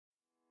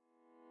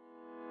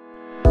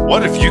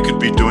What if you could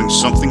be doing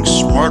something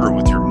smarter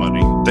with your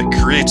money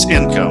that creates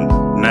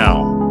income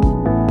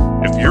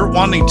now? If you're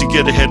wanting to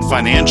get ahead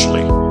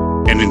financially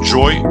and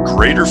enjoy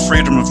greater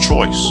freedom of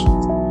choice,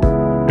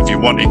 if you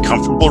want a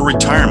comfortable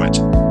retirement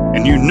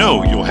and you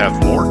know you'll have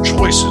more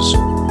choices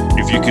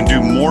if you can do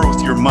more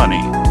with your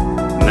money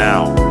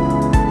now,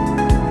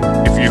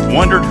 if you've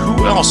wondered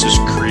who else is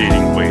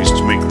creating ways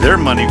to make their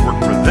money work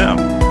for them,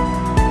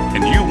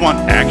 and you want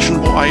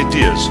actionable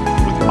ideas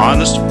with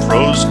honest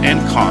pros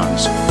and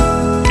cons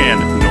and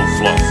no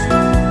fluff,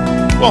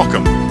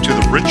 welcome to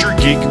the Richer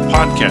Geek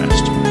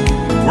Podcast.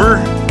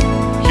 We're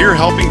here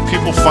helping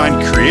people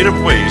find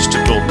creative ways to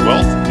build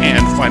wealth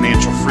and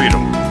financial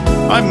freedom.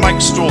 I'm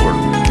Mike Stoller,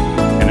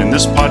 and in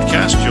this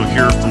podcast you'll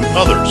hear from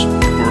others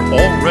who are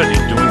already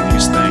doing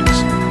these things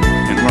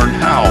and learn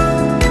how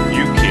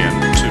you can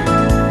too.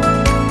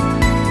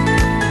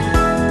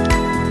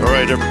 All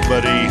right,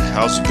 everybody,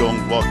 how's it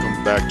going?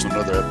 Welcome back to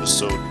another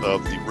episode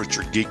of the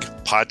Richer Geek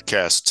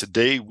Podcast.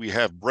 Today we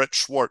have Brett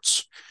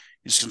Schwartz.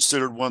 He's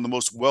considered one of the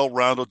most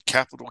well-rounded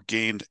capital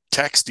gain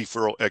tax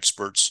deferral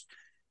experts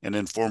and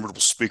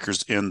informative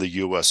speakers in the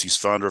U.S. He's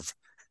founder of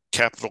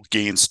Capital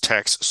Gains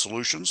Tax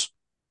Solutions.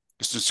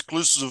 He's an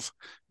exclusive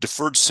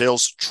deferred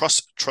sales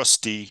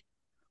trustee,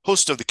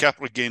 host of the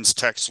Capital Gains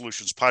Tax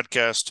Solutions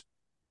podcast,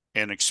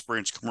 and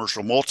experienced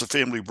commercial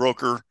multifamily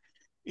broker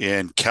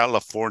in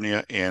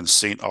California and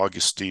St.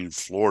 Augustine,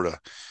 Florida.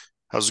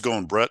 How's it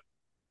going, Brett?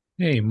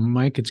 Hey,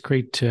 Mike, it's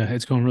great.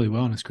 It's going really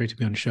well, and it's great to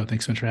be on the show.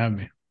 Thanks so much for having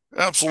me.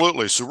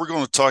 Absolutely. So we're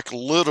going to talk a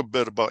little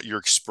bit about your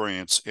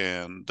experience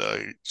and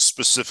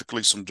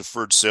specifically some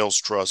deferred sales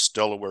trusts,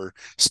 Delaware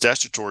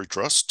statutory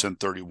trusts,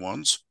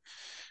 1031s,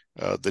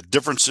 the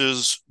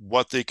differences,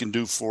 what they can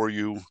do for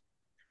you,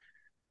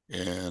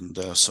 and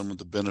some of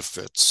the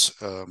benefits.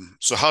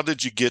 So how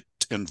did you get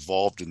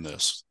involved in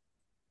this?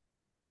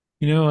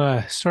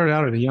 Started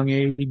out at a young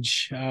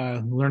age,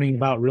 learning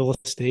about real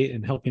estate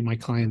and helping my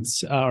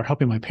clients or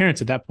helping my parents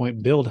at that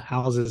point build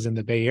houses in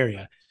the Bay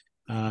Area.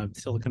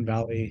 Silicon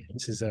Valley.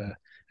 This is I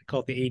call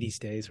it the 80s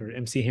days, where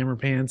MC Hammer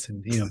Pants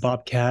and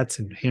Bobcats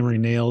and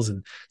hammering nails.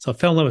 And so I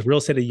fell in love with real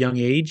estate at a young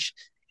age,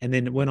 and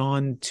then went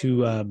on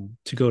to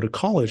go to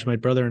college. My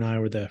brother and I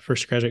were the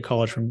first to graduate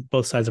college from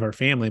both sides of our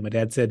family. My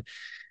dad said,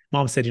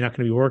 Mom said, you're not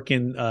going to be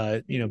working,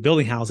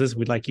 building houses.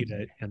 We'd like you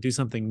to do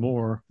something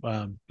more.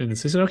 And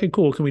so I said, okay,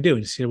 cool. What can we do?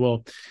 And she said,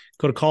 well,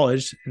 go to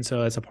college. And so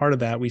as a part of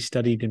that, we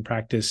studied and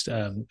practiced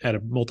at a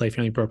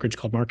multifamily brokerage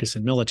called Marcus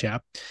and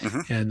Millichap.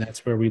 Mm-hmm. And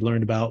that's where we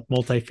learned about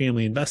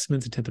multifamily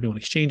investments and 1031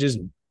 exchanges.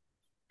 And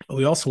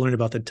we also learned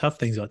about the tough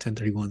things about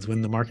 1031s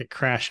when the market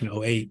crashed in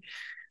 2008.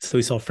 So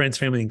we saw friends,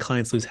 family, and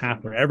clients lose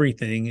half or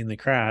everything in the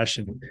crash.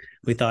 And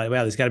we thought,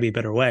 wow, there's got to be a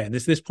better way. And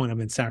this point, I'm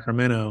in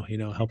Sacramento,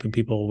 helping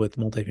people with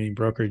multifamily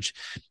brokerage.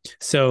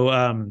 So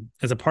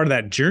as a part of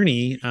that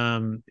journey,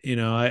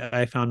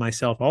 I found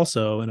myself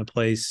also in a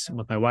place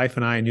with my wife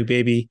and I, a new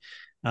baby.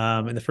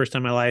 And the first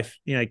time in my life,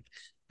 not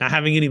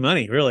having any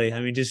money, really. I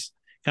mean, just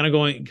kind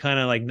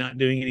of like not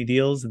doing any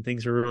deals, and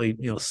things were really,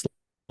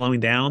 slowing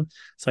down.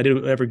 So I did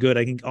whatever good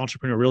I think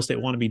entrepreneur real estate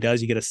wannabe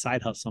does. You get a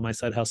side hustle. My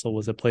side hustle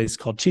was a place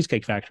called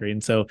Cheesecake Factory.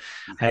 And so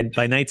I had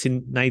by nights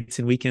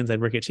and weekends,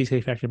 I'd work at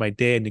Cheesecake Factory. By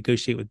day, I'd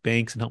negotiate with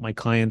banks and help my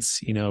clients,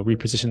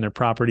 reposition their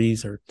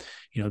properties, or,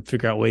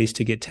 figure out ways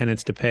to get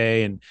tenants to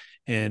pay and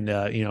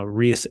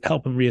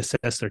help them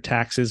reassess their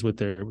taxes with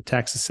their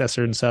tax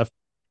assessor and stuff,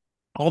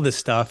 all this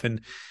stuff.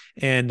 And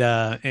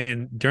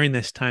during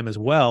this time as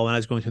well, when I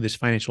was going through this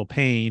financial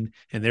pain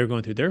and they're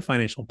going through their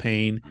financial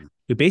pain,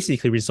 we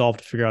basically resolved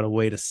to figure out a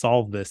way to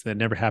solve this that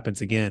never happens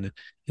again.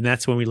 And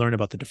that's when we learned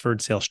about the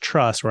deferred sales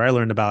trust, where I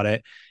learned about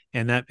it.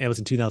 And it was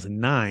in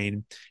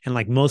 2009. And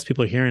like most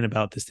people are hearing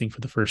about this thing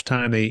for the first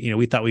time,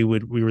 we thought we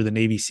were the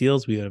Navy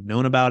SEALs. We would have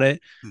known about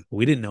it, but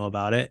we didn't know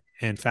about it.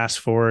 And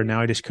fast forward,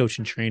 now I just coach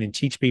and train and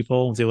teach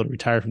people. I was able to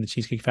retire from the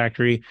Cheesecake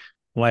Factory.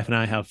 My wife and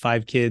I have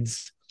 5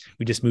 kids.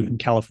 We just moved from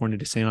California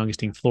to St.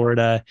 Augustine,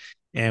 Florida.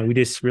 And we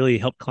just really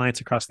help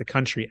clients across the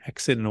country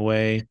exit in a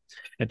way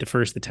that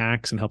defers the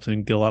tax and helps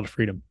them get a lot of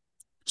freedom.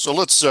 So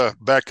let's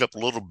back up a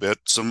little bit.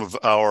 Some of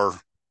our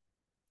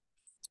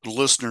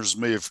listeners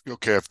may have,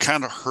 I've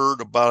kind of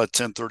heard about a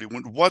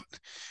 1031.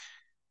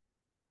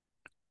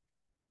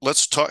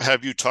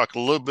 Have you talk a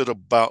little bit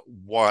about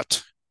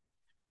what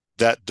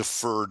that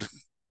deferred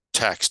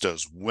tax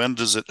does. When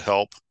does it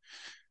help?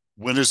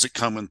 When does it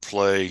come in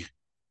play?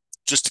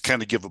 Just to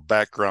kind of give a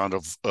background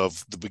of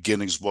the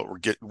beginnings of what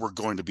we're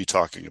going to be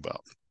talking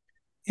about.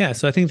 Yeah.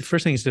 So I think the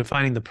first thing is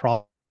defining the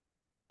problem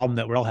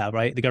that we all have,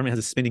 right? The government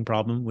has a spending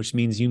problem, which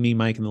means you, me,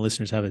 Mike, and the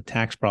listeners have a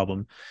tax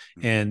problem.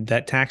 Mm-hmm. And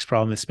that tax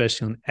problem,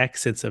 especially on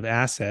exits of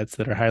assets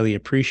that are highly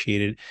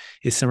appreciated,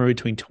 is somewhere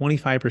between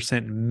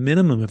 25%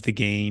 minimum of the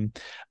gain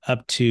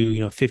up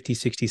to, 50,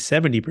 60,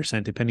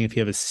 70%, depending if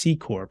you have a C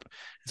Corp.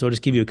 So I'll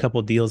just give you a couple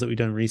of deals that we've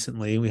done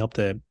recently. We helped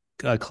a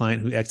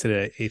client who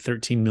exited a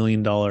 $13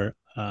 million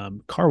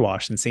car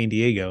wash in San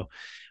Diego.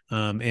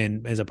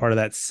 And as a part of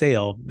that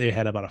sale, they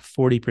had about a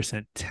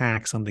 40%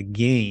 tax on the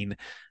gain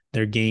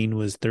their gain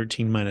was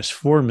 13 minus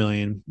 4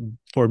 million,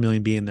 4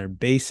 million being their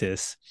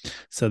basis.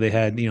 So they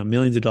had,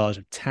 millions of dollars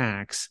of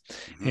tax.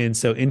 Mm-hmm. And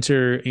so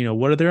enter,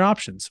 what are their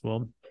options?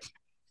 Well,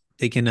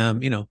 they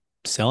can,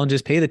 sell and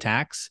just pay the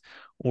tax,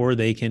 or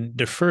they can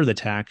defer the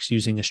tax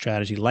using a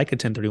strategy like a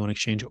 1031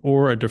 exchange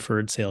or a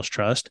deferred sales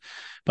trust.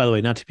 By the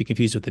way, not to be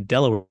confused with the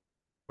Delaware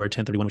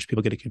 1031, which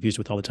people get confused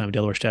with all the time,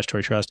 Delaware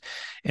statutory trust.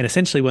 And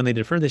essentially, when they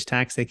defer this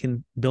tax, they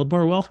can build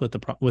more wealth with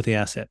the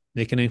asset.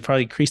 They can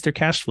probably increase their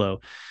cash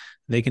flow.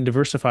 They can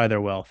diversify their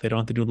wealth. They don't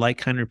have to do like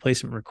kind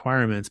replacement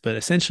requirements, but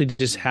essentially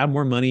just have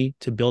more money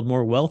to build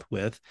more wealth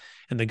with.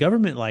 And the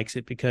government likes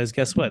it because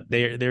guess what?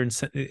 They're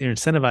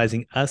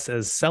incentivizing us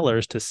as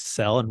sellers to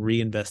sell and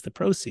reinvest the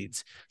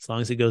proceeds. As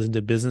long as it goes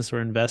into business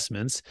or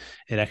investments,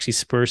 it actually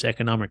spurs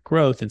economic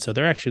growth. And so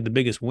they're actually the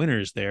biggest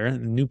winners there. The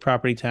new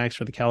property tax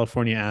for the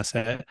California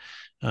asset.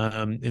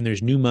 And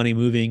there's new money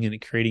moving and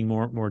creating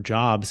more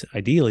jobs,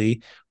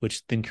 ideally,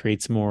 which then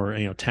creates more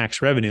tax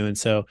revenue. And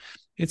so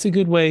it's a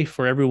good way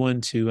for everyone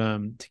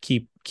to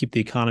keep the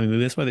economy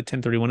moving. That's why the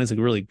 1031 is a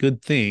really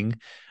good thing.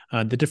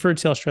 The deferred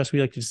sales trust,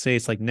 we like to say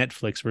it's like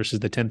Netflix versus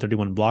the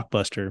 1031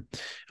 blockbuster.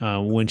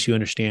 Once you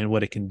understand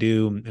what it can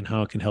do and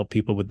how it can help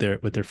people with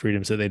their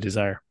freedoms that they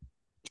desire.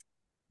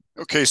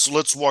 Okay, so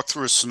let's walk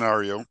through a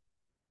scenario.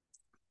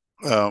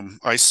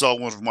 I sell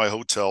one of my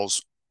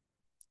hotels,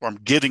 or I'm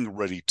getting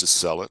ready to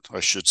sell it, I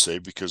should say,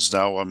 because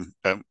now I'm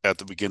at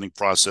the beginning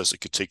process.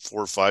 It could take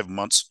 4 or 5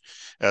 months,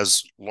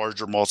 as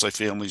larger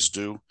multifamilies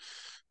do,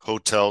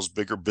 hotels,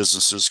 bigger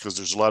businesses, because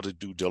there's a lot of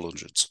due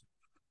diligence.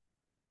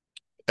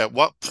 At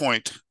what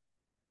point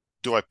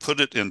do I put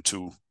it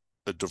into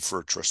a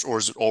deferred trust, or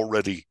is it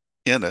already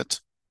in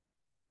it?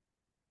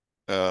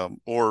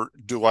 Or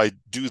do I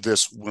do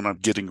this when I'm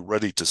getting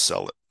ready to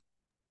sell it?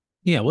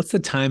 Yeah, what's the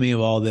timing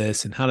of all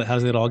this, and how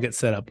does it all get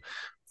set up?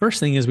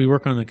 First thing is we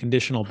work on a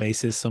conditional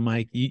basis. So,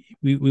 Mike,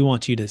 we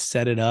want you to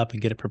set it up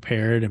and get it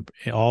prepared and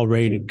all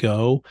ready to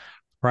go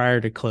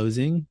prior to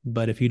closing.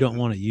 But if you don't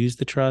want to use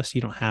the trust,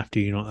 you don't have to.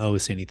 You don't owe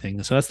us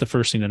anything. So that's the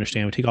first thing to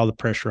understand. We take all the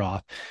pressure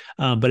off.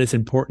 But it's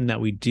important that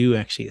we do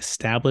actually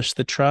establish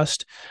the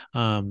trust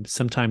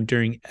sometime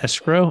during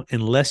escrow,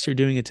 unless you're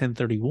doing a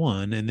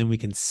 1031, and then we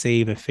can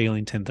save a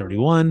failing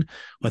 1031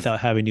 without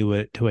having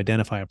to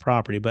identify a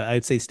property. But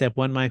I'd say step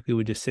one, Mike, we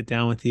would just sit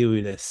down with you.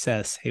 We'd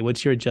assess, hey,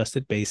 what's your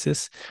adjusted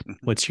basis?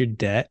 What's your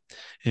debt?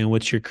 And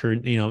what's your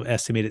current,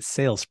 estimated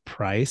sales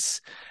price?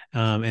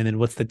 And then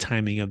what's the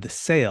timing of the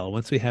sale?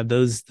 Once we have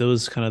those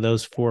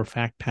 4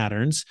 fact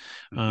patterns,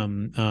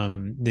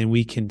 then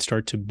we can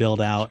start to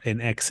build out an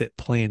exit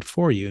plan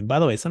for you. And by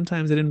the way,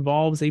 sometimes it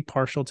involves a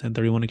partial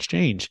 1031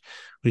 exchange.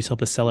 We just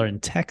helped a seller in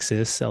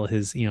Texas sell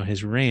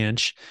his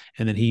ranch,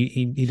 and then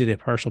he did a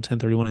partial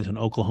 1031 into an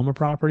Oklahoma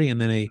property,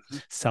 and then a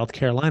South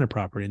Carolina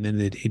property, and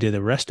then he did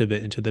the rest of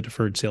it into the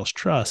deferred sales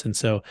trust. And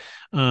so,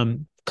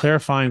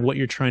 clarifying what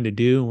you're trying to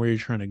do and where you're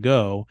trying to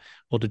go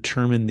will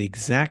determine the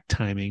exact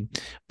timing.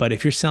 But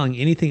if you're selling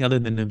anything other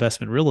than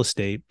investment real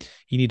estate,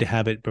 you need to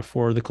have it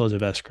before the close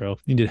of escrow.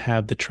 You need to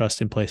have the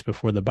trust in place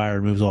before the buyer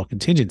removes all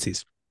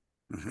contingencies.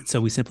 So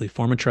we simply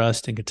form a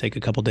trust, and could take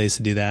a couple of days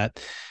to do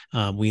that.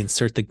 We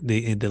insert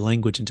the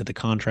language into the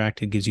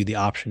contract. It gives you the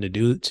option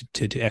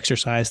to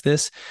exercise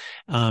this.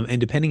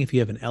 And depending if you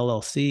have an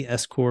LLC,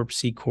 S corp,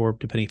 C corp,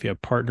 depending if you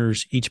have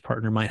partners, each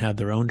partner might have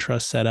their own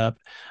trust set up.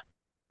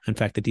 In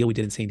fact, the deal we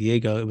did in San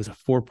Diego, it was a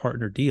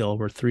 4-partner deal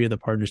where 3 of the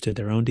partners did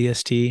their own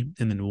DST,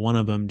 and then one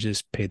of them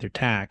just paid their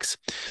tax.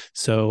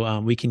 So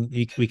we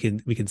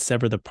can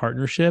sever the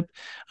partnership.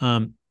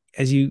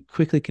 As you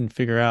quickly can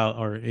figure out,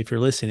 or if you're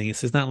listening,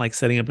 it's not like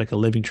setting up like a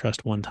living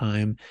trust one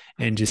time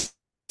and just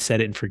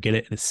set it and forget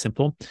it and it's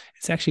simple.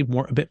 It's actually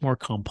a bit more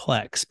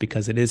complex,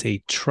 because it is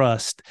a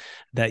trust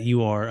that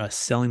you are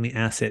selling the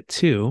asset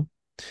to,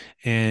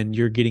 and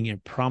you're getting a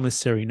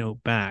promissory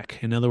note back.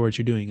 In other words,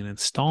 you're doing an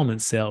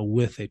installment sale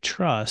with a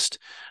trust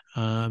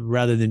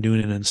rather than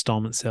doing an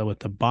installment sale with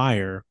the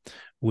buyer,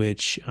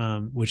 which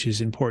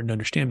is important to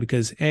understand,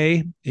 because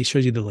A, it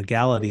shows you the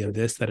legality of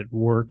this, that it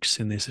works,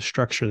 and there's a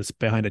structure that's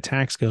behind a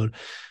tax code.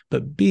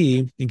 But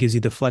B, it gives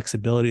you the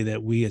flexibility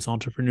that we as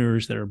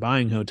entrepreneurs that are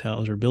buying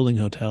hotels or building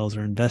hotels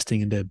or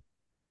investing into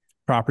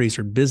properties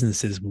or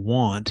businesses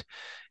want.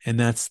 And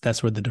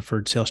that's where the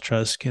deferred sales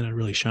trust kind of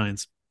really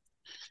shines.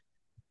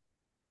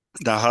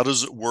 Now, how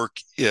does it work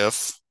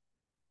if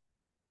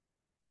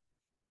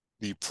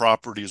the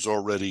property is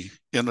already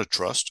in a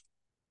trust?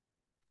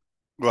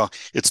 Well,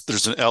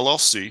 there's an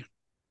LLC.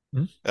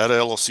 That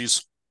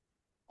LLC's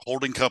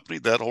holding company.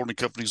 That holding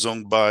company is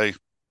owned by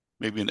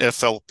maybe an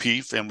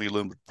FLP, Family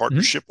Limited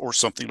Partnership, or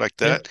something like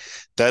that.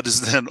 That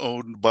is then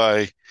owned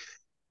by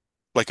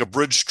like a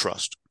bridge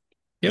trust.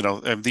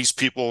 And these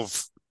people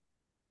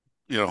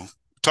have,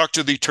 talk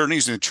to the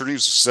attorneys, and the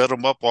attorneys set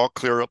them up, all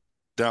clear up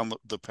down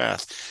the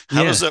path.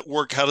 How does that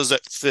work? How does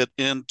that fit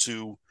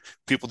into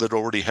people that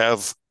already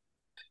have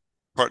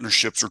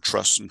partnerships or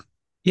trusts?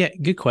 Yeah,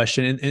 good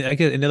question. And I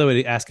guess another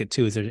way to ask it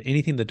too is there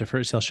anything that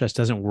deferred sales trust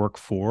doesn't work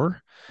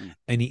for? Mm.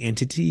 Any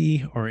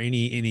entity or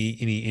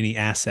any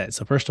asset.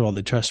 So first of all,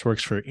 the trust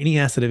works for any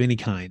asset of any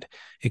kind.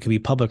 It could be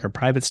public or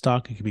private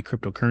stock. It could be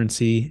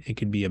cryptocurrency. It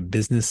could be a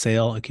business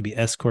sale. It could be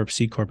S corp,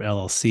 C corp,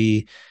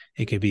 LLC.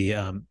 It could be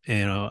a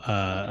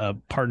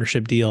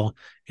partnership deal.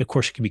 Of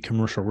course, it could be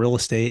commercial real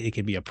estate. It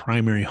could be a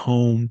primary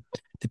home.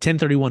 The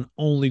 1031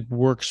 only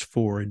works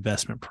for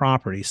investment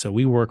property. So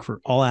we work for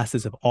all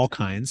assets of all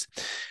kinds.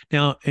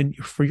 Now, and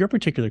for your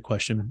particular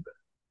question,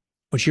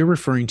 what you're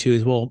referring to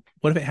is, well,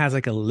 what if it has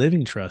like a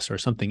living trust or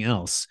something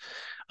else?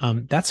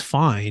 That's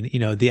fine.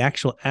 The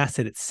actual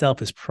asset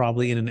itself is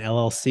probably in an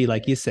LLC,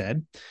 like you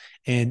said.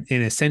 And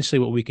essentially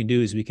what we can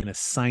do is we can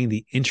assign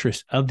the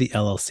interest of the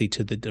LLC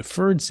to the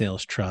deferred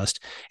sales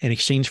trust in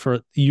exchange for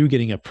you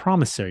getting a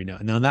promissory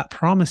note. Now that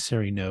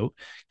promissory note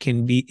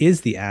is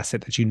the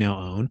asset that you now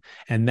own.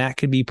 And that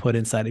could be put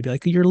inside of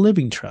like your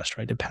living trust,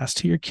 right? To pass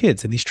to your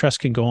kids. And these trusts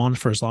can go on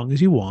for as long as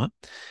you want.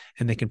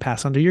 And they can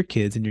pass on to your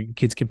kids, and your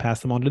kids can pass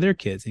them on to their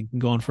kids, and can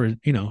go on for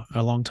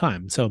a long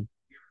time. So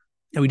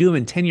and we do them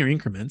in 10-year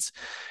increments,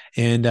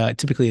 and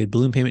typically a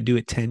balloon payment due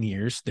at 10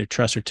 years. Their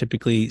trusts are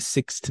typically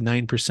 6 to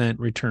 9%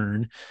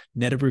 return,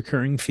 net of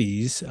recurring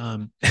fees,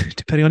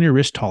 depending on your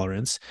risk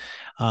tolerance.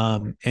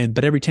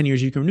 But every 10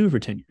 years you can renew for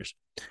 10 years.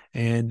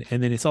 And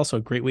then it's also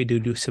a great way to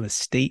do some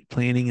estate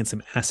planning and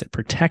some asset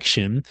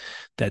protection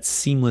that's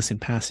seamless and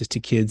passes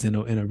to kids in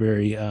a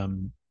very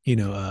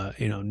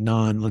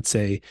let's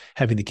say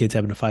having the kids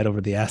having to fight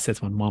over the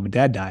assets when mom and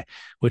dad die,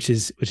 which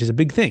is a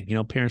big thing.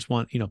 Parents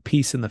want,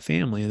 peace in the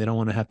family, and they don't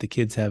want to have the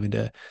kids having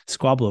to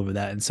squabble over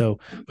that. And so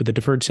with the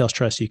deferred sales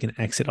trust, you can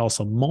exit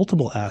also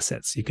multiple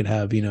assets. You could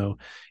have,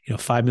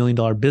 $5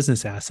 million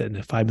business asset and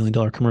a $5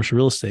 million commercial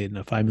real estate and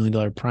a $5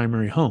 million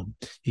primary home.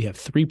 You have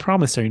 3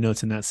 promissory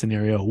notes in that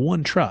scenario,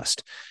 1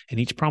 trust, and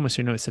each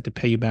promissory note is set to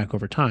pay you back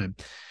over time.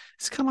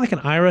 It's kind of like an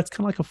IRA. It's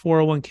kind of like a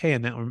 401k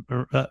in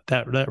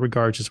that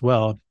regards as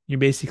well. You're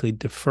basically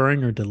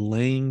deferring or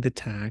delaying the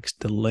tax,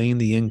 delaying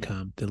the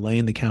income,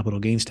 delaying the capital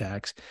gains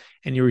tax,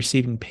 and you're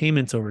receiving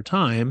payments over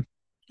time.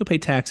 You'll pay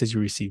tax as you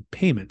receive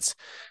payments.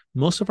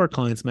 Most of our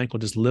clients, Mike,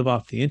 will just live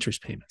off the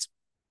interest payments.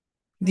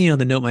 The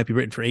note might be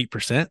written for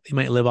 8%. They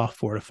might live off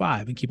 4 to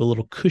 5 and keep a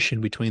little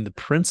cushion between the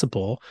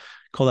principal,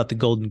 call that the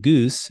golden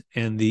goose,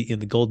 and the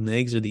golden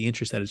eggs, or the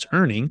interest that it's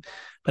earning.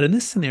 But in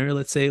this scenario,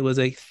 let's say it was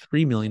a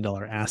 $3 million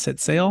asset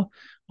sale.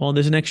 Well,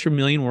 there's an extra $1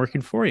 million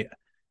working for you.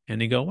 And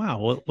they go, wow,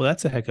 well,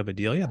 that's a heck of a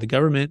deal. Yeah, the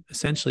government,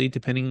 essentially,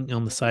 depending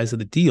on the size of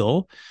the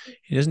deal,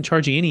 it doesn't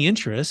charge you any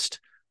interest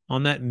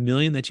on that $1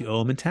 million that you owe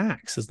them in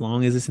tax, as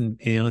long as it's in,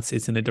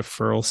 it's in a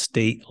deferral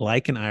state,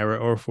 like an IRA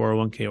or a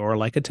 401k, or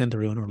like a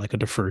 1031, or like a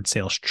deferred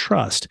sales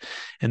trust.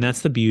 And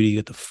that's the beauty. You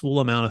get the full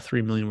amount of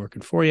 $3 million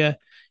working for you,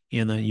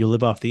 and then you'll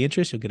live off the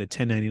interest. You'll get a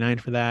 1099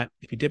 for that.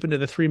 If you dip into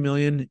the $3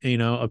 million,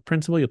 of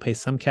principal, you'll pay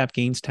some cap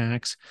gains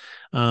tax.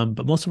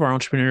 But most of our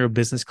entrepreneurial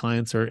business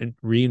clients are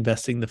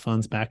reinvesting the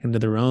funds back into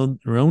their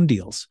own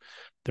deals,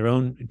 their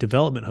own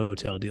development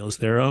hotel deals,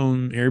 their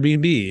own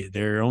Airbnb,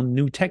 their own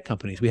new tech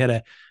companies. We had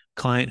a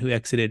client who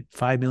exited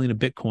 5 million of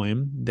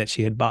Bitcoin that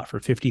she had bought for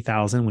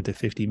 50,000, went to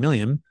 50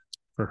 million.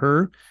 For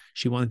her,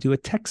 she wanted to do a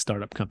tech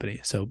startup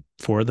company. So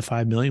 4 of the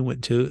 5 million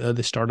went to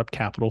the startup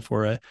capital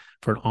for an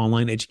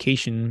online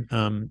education,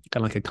 kind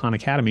of like a Khan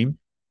Academy,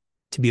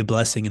 to be a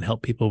blessing and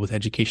help people with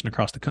education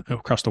across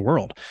the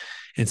world.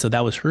 And so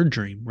that was her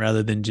dream,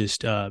 rather than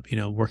just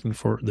working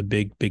for the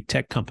big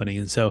tech company.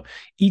 And so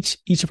each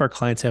of our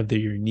clients have their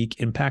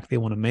unique impact they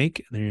want to make,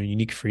 and their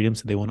unique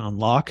freedoms that they want to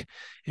unlock.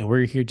 And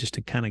we're here just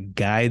to kind of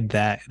guide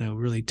that in a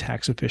really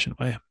tax efficient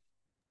way.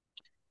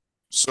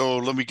 So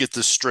let me get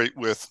this straight.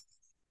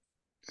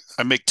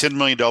 I make $10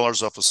 million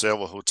off a sale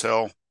of a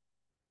hotel,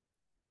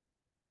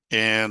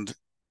 and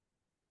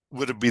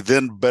would it be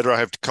then better? I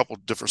have a couple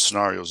of different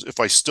scenarios.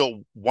 If I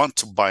still want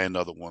to buy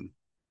another one,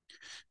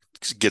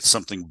 to get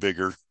something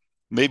bigger,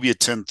 maybe a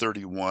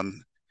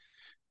 1031,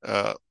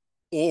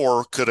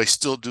 or could I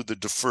still do the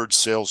deferred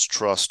sales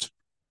trust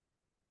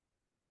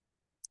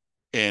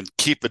and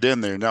keep it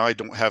in there? Now I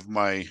don't have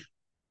my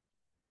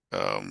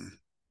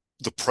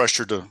the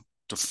pressure to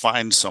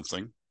find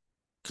something,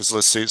 because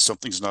let's say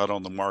something's not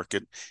on the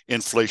market,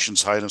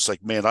 inflation's high, and it's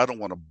like, man, I don't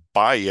want to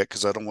buy it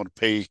because I don't want to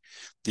pay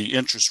the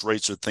interest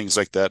rates or things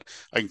like that.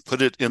 I can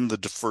put it in the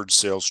deferred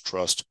sales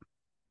trust.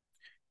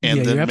 And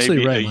Yeah, you're then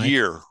absolutely maybe right, a Mike.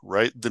 year,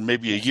 right? Then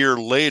maybe a year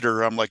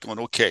later, I'm like going,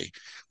 okay,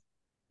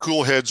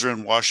 cool heads are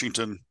in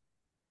Washington.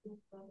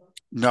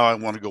 Now I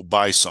want to go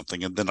buy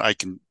something, and then I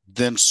can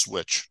then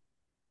switch.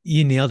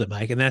 You nailed it,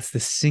 Mike. And that's the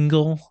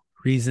single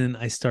reason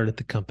I started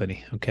the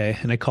company. Okay.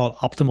 And I call it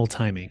optimal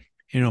timing.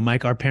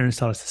 Mike, our parents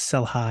taught us to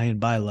sell high and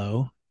buy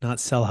low, not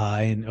sell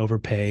high and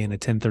overpay in a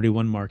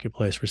 1031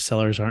 marketplace where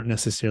sellers aren't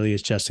necessarily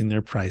adjusting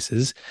their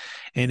prices,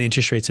 and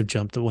interest rates have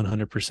jumped to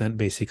 100%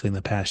 basically in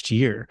the past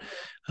year.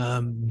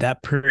 That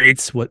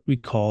creates what we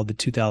call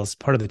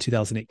part of the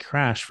 2008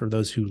 crash for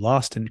those who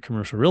lost in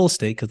commercial real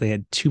estate because they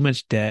had too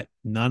much debt,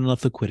 not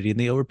enough liquidity, and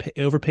they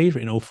overpaid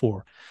in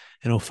 04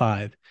 and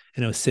 05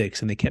 and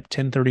 06, and they kept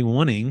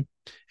 1031ing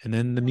and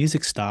then the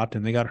music stopped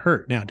and they got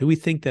hurt. Now, do we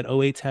think that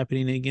 '08's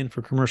happening again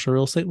for commercial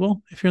real estate?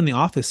 Well, if you're in the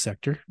office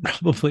sector,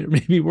 probably, or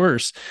maybe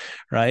worse,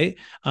 right?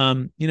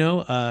 Do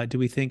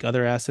we think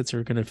other assets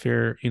are going to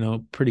fare,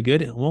 pretty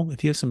good? Well,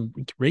 if you have some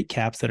rate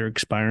caps that are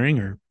expiring,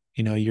 or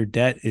your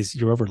debt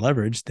you're over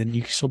leveraged, then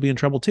you can still be in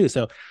trouble too.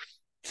 So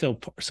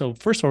first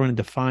of all, we're going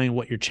to define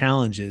what your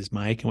challenge is,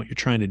 Mike, and what you're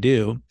trying to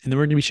do. And then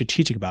we're going to be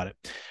strategic about it.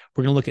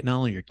 We're going to look at not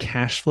only your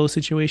cash flow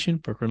situation,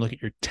 but we're going to look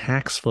at your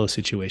tax flow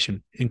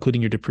situation,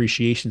 including your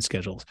depreciation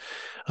schedules.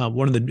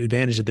 One of the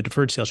advantages of the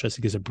deferred sales trust is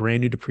it gives a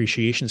brand new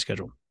depreciation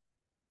schedule.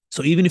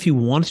 So even if you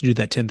want to do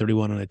that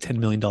 1031 on a $10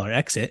 million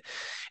exit,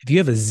 if you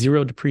have a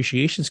zero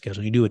depreciation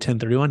schedule, you do a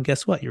 1031,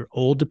 guess what? Your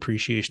old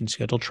depreciation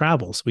schedule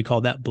travels. We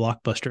call that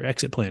blockbuster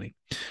exit planning,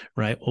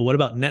 right? Well, what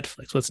about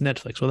Netflix? What's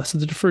Netflix? Well, that's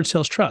the deferred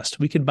sales trust.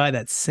 We could buy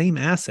that same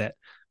asset.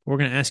 We're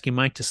going to ask you,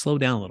 Mike, to slow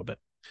down a little bit.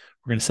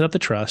 We're going to set up the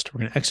trust.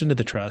 We're going to exit into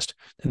the trust.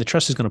 And the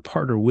trust is going to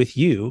partner with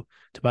you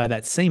to buy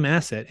that same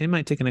asset. It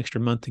might take an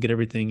extra month to get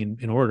everything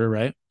in order,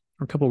 right?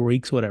 Or a couple of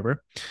weeks,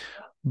 whatever.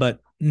 But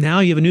now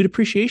you have a new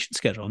depreciation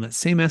schedule on that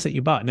same asset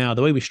you bought. Now,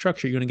 the way we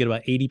structure, you're going to get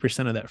about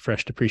 80% of that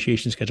fresh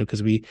depreciation schedule,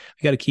 because we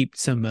got to keep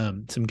some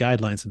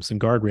guidelines, some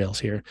guardrails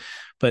here.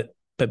 But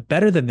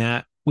better than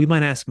that, we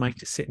might ask Mike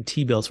to sit in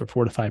T-bills for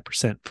 4 to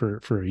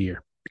 5% for a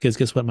year. Because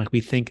guess what, Mike?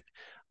 We think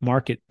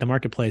the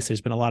marketplace,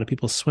 there's been a lot of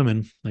people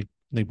swimming, like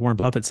Warren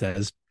Buffett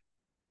says,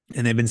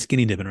 and they've been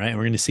skinny dipping, right? And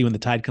we're going to see when the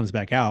tide comes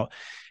back out,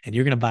 and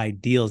you're going to buy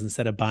deals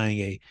instead of buying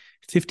a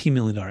 $15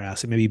 million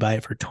asset, maybe you buy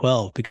it for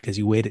 12 because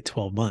you waited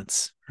 12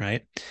 months,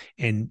 right?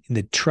 And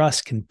the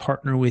trust can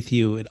partner with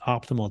you at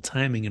optimal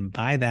timing and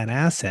buy that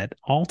asset,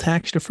 all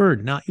tax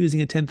deferred, not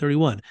using a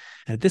 1031.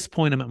 And at this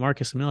point, I'm at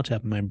Marcus and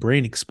Millichap and my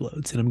brain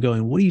explodes. And I'm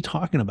going, what are you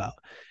talking about?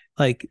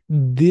 Like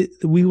we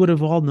would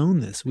have all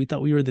known this. We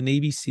thought we were the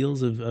Navy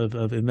SEALs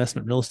of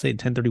investment real estate,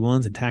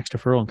 1031s and tax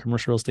deferral and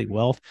commercial real estate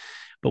wealth.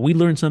 But we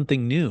learned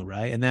something new,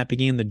 right? And that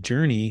began the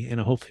journey.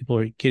 And I hope people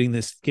are getting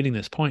this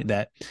point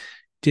that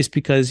just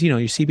because, your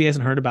CPA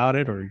hasn't heard about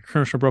it or your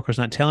commercial broker's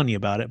not telling you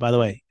about it, by the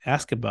way,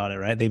 ask about it,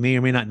 right? They may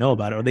or may not know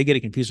about it, or they get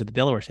it confused with the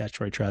Delaware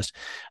Statutory Trust.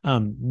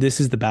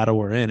 This is the battle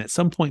we're in. At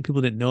some point,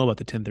 people didn't know about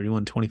the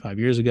 1031 25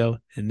 years ago,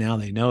 and now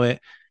they know it.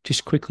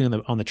 Just quickly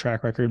on the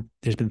track record,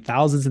 there's been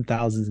thousands and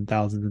thousands and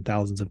thousands and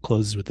thousands of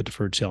closes with the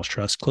deferred sales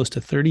trust, close to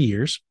 30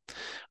 years.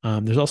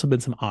 There's also been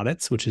some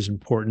audits, which is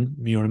important.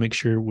 You want to make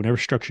sure whatever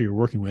structure you're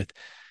working with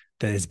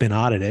that has been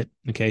audited,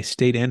 okay,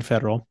 state and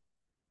federal.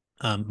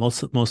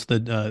 Most of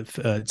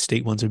the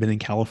state ones have been in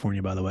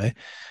California, by the way.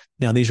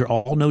 Now, these are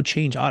all no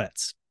change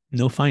audits,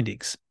 no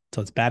findings.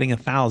 So it's batting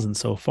 1,000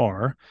 so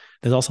far.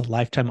 There's also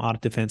lifetime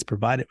audit defense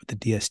provided with the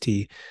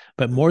DST.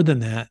 But more than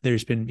that,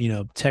 there's been,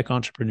 tech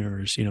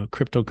entrepreneurs,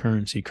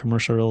 cryptocurrency,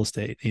 commercial real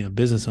estate,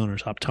 business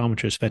owners,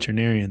 optometrists,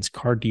 veterinarians,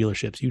 car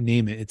dealerships, you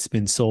name it. It's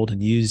been sold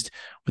and used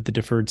with the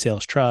deferred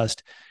sales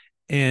trust.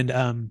 And,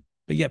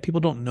 but yeah, people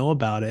don't know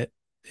about it.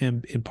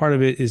 And part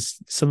of it is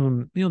some of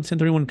them, the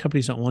 1031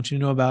 companies don't want you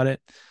to know about it.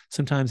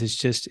 Sometimes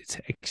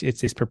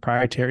it's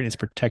proprietary and it's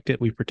protected.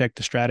 We protect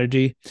the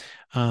strategy.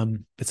 But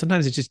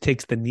sometimes it just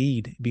takes the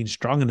need being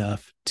strong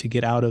enough to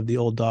get out of the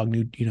old dog,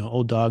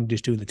 old dog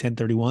just doing the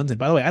 1031s. And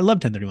by the way, I love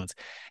 1031s.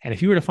 And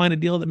if you were to find a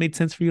deal that made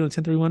sense for you on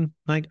 1031,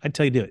 Mike, I'd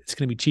tell you to do it. It's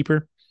going to be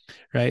cheaper,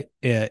 right?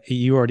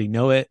 You already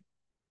know it.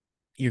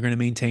 You're going to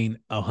maintain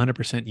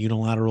 100%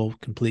 unilateral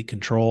complete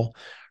control.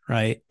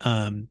 Right.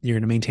 You're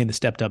going to maintain the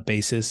stepped up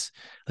basis.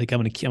 Like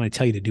I'm going to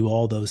tell you to do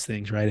all those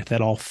things, right? If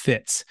that all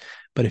fits.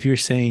 But if you're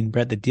saying,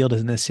 Brett, the deal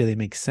doesn't necessarily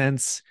make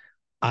sense,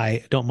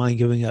 I don't mind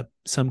giving up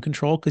some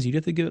control, because you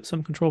have to give up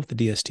some control with the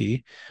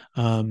DST.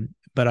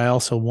 But I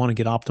also want to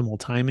get optimal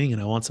timing,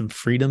 and I want some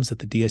freedoms that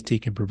the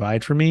DST can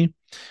provide for me.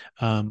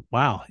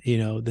 Wow.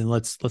 Then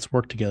let's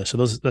work together. So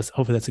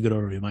hopefully that's a good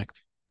overview, Mike.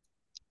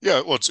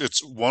 Yeah. Well,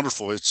 it's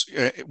wonderful. It's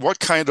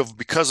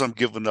because I'm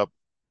giving up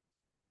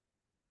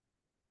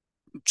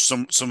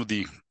some of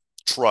the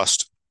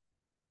trust,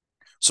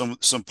 some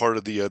part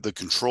of the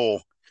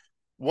control.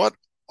 One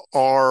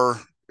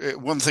of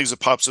the things that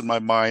pops in my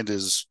mind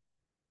is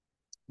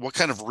what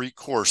kind of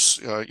recourse,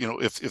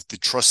 if the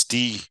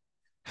trustee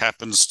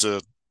happens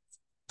to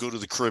go to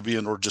the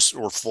Caribbean or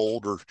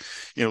fold, or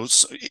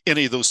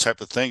any of those type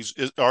of things.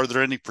 Are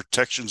there any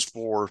protections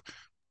for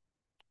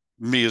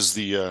me as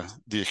the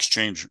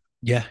exchange?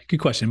 Yeah, good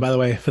question. By the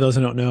way, for those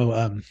who don't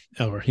know,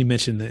 or he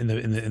mentioned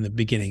in the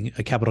beginning,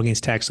 Capital Gains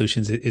Tax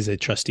Solutions is a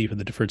trustee for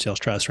the Deferred Sales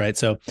Trust, right?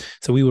 So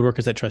we would work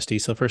as that trustee.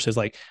 So first is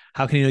like,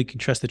 how can you can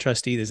trust the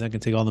trustee that's not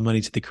going to take all the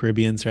money to the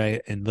Caribbeans, right,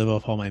 and live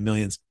off all my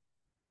millions?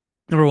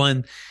 Number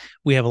one,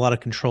 we have a lot of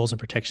controls and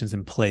protections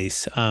in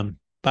place.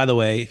 By the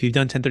way, if you've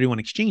done 1031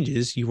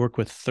 exchanges, you work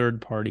with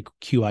third-party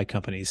QI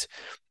companies,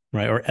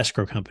 right, or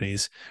escrow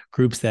companies,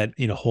 groups that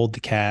hold the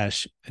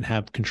cash and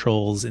have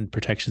controls and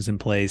protections in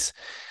place.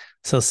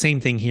 So same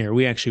thing here.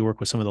 We actually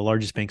work with some of the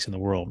largest banks in the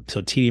world.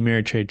 So TD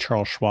Ameritrade,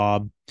 Charles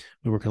Schwab.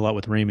 We work a lot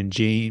with Raymond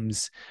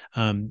James,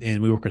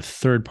 and we work with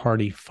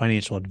third-party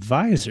financial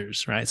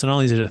advisors, right? So not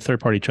only is it a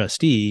third-party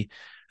trustee,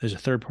 there's a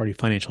third-party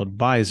financial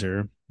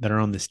advisor that are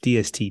on this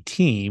DST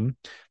team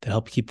that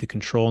help keep the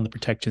control and the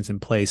protections in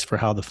place for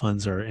how the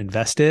funds are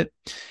invested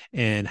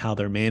and how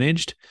they're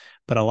managed.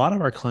 But a lot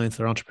of our clients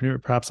that are entrepreneur,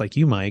 perhaps like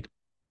you, Mike,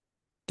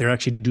 they're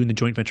actually doing the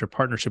joint venture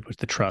partnership with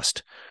the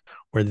trust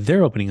where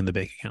they're opening in the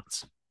bank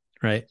accounts,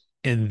 right?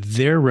 And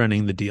they're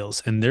running the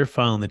deals and they're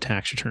filing the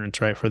tax returns,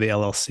 right, for the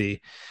LLC.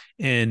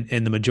 And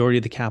the majority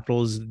of the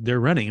capital is they're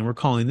running, and we're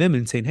calling them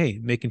and saying,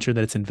 hey, making sure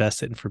that it's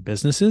invested for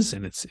businesses,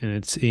 and it's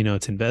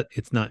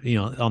not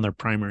on their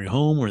primary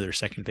home or their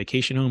second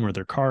vacation home or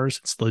their cars.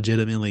 It's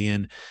legitimately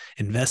in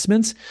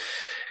investments.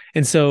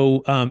 And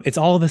so it's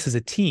all of us as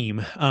a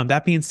team.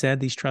 That being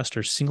said, these trusts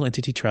are single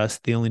entity trusts.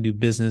 They only do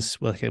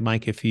business. Well, like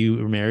Mike, if you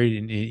were married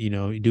and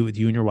you do it with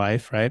you and your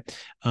wife, right?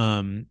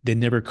 They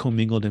never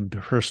commingled in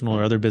personal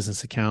or other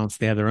business accounts.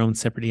 They have their own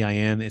separate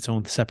EIN, its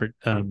own separate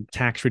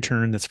tax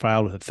return that's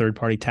filed with a third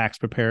party tax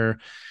preparer.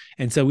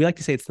 And so we like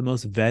to say it's the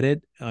most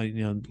vetted,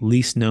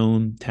 least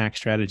known tax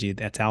strategy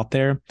that's out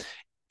there.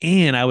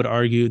 And I would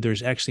argue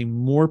there's actually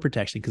more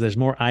protection because there's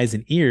more eyes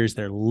and ears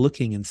that are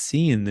looking and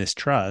seeing this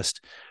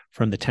trust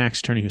from the tax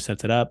attorney who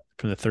sets it up,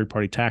 from the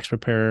third-party tax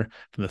preparer,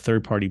 from the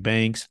third-party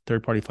banks,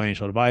 third-party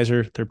financial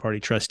advisor, third-party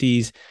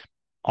trustees.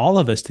 All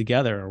of us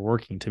together are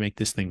working to make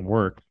this thing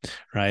work,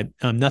 right?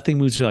 Nothing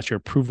moves without your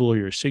approval or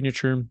your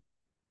signature.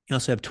 You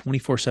also have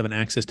 24/7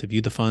 access to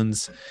view the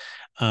funds.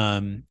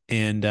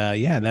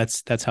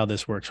 That's how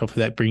this works.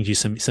 Hopefully that brings you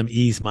some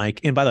ease,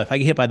 Mike. And by the way, if I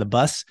get hit by the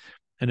bus,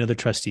 another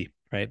trustee,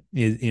 right,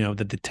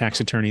 that the tax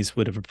attorneys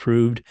would have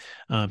approved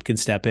can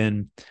step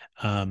in.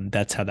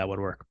 That's how that would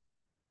work.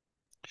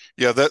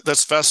 Yeah,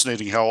 that's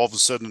fascinating how all of a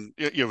sudden,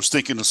 I was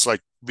thinking it's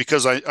like,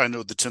 because I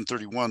know the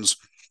 1031s,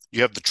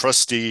 you have the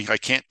trustee, I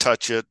can't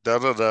touch it,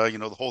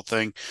 the whole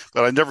thing,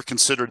 but I never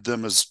considered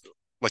them as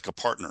like a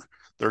partner.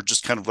 They're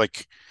just kind of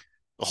like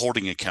a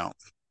holding account.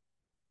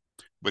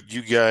 But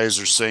you guys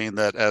are saying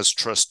that as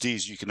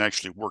trustees, you can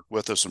actually work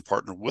with us and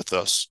partner with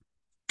us,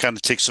 kind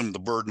of take some of the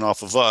burden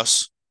off of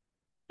us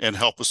and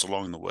help us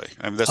along the way.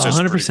 I mean, that's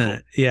 100%. Cool.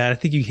 Yeah, I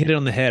think you hit it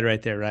on the head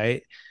right there,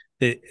 right?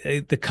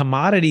 The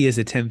commodity is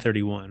a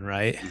 1031,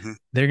 right? Mm-hmm.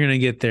 They're going to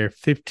get their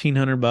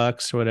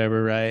 $1,500 or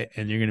whatever, right?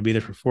 And you're going to be there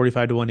for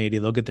 45 to 180.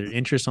 They'll get their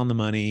interest on the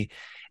money,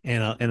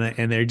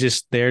 and they're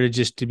just there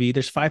to be.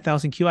 There's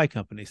 5,000 QI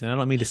companies, and I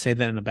don't mean to say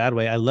that in a bad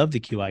way. I love the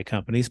QI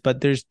companies,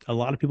 but there's a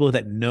lot of people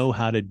that know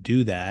how to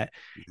do that,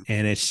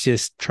 and it's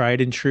just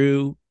tried and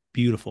true,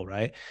 beautiful,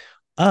 right?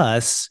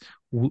 Us,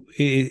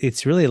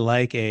 it's really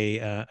like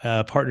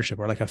a partnership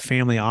or like a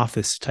family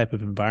office type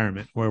of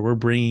environment where we're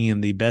bringing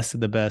in the best of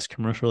the best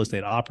commercial real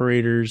estate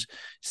operators,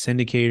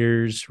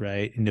 syndicators,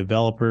 right, and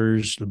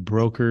developers,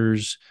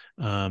 brokers,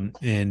 and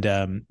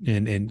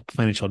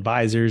financial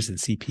advisors and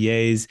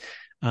CPAs.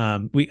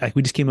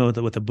 We just came out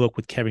with a book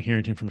with Kevin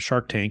Harrington from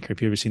Shark Tank.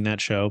 If you've ever seen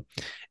that show,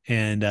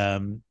 and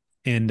then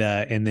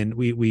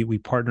we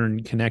partner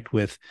and connect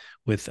with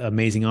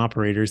amazing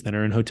operators that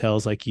are in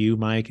hotels like you,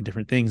 Mike, and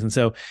different things. And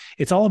so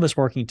it's all of us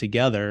working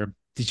together,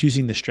 just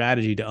using the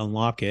strategy to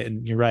unlock it.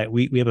 And you're right,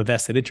 we have a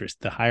vested interest.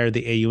 The higher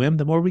the AUM,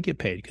 the more we get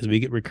paid because we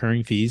get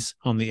recurring fees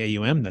on the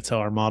AUM. That's how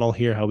our model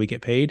here, how we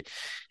get paid.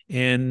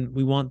 And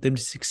we want them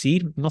to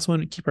succeed. We also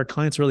want to keep our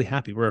clients really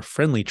happy. We're a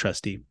friendly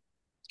trustee.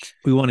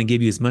 We want to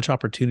give you as much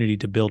opportunity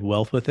to build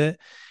wealth with it,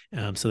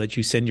 so that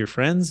you send your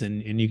friends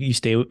and you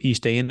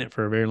stay in it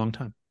for a very long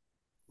time.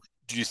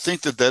 Do you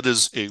think that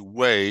is a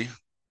way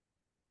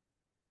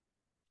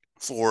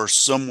for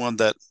someone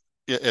that,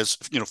 as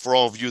for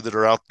all of you that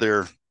are out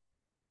there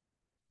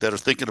that are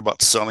thinking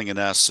about selling an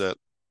asset,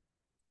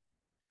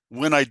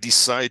 when I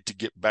decide to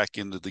get back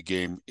into the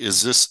game,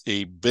 is this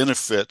a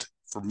benefit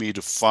for me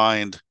to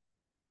find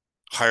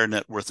higher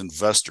net worth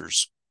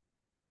investors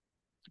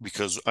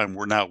because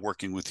we're now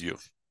working with you?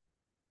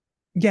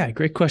 Yeah,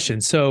 great question.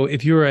 So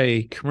if you're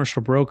a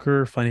commercial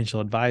broker, financial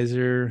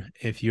advisor,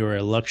 if you're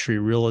a luxury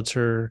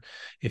realtor,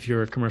 if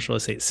you're a commercial real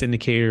estate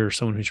syndicator or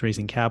someone who's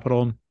raising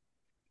capital,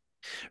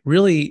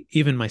 really,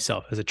 even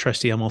myself as a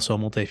trustee, I'm also a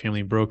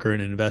multifamily broker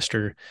and an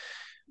investor.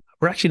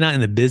 We're actually not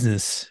in the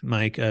business,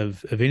 Mike,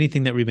 of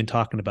anything that we've been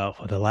talking about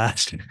for the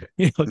last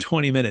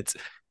 20 minutes.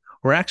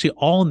 We're actually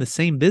all in the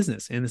same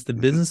business, and it's the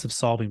business of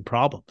solving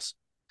problems.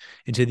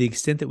 And to the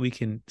extent that we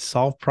can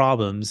solve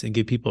problems and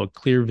give people a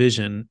clear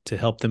vision to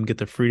help them get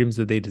the freedoms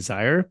that they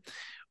desire,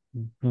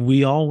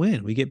 we all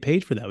win. We get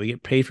paid for that. We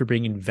get paid for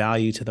bringing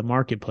value to the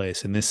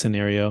marketplace. In this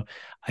scenario,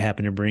 I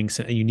happen to bring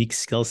a unique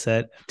skill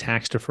set,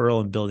 tax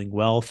deferral and building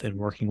wealth and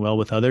working well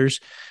with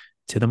others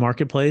to the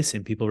marketplace.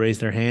 And people raise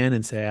their hand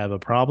and say, I have a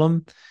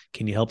problem.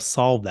 Can you help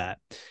solve that?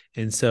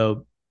 And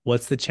so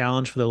what's the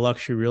challenge for the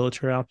luxury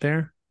realtor out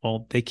there?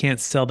 Well, they can't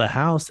sell the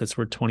house that's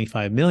worth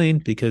 $25 million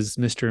because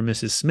Mr. and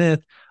Mrs.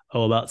 Smith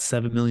owe about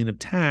 $7 million of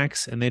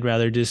tax, and they'd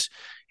rather just,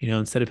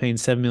 instead of paying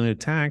 $7 million of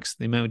tax,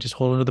 they might just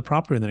hold onto the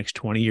property in the next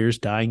 20 years,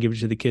 die, and give it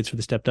to the kids for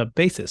the stepped-up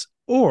basis,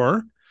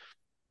 or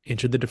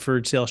enter the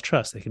deferred sales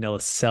trust. They can now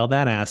sell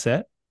that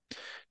asset,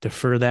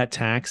 defer that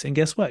tax, and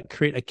guess what?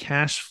 Create a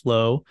cash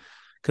flow,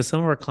 because some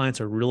of our clients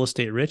are real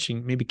estate rich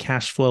and maybe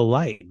cash flow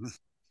light.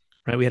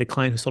 Right? We had a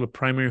client who sold a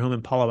primary home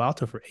in Palo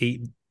Alto for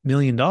 $8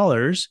 million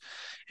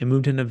and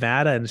moved to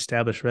Nevada and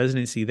established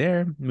residency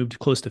there, moved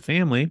close to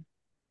family,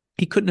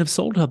 he couldn't have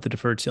sold out the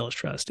deferred sales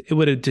trust. It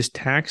would have just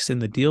taxed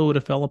and the deal would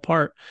have fell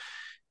apart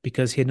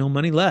because he had no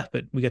money left,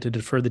 but we got to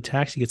defer the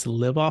tax. He gets to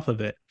live off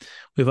of it.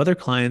 We have other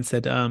clients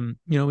that,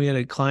 we had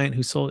a client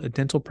who sold a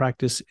dental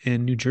practice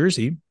in New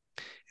Jersey.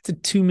 It's a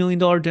 $2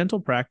 million dental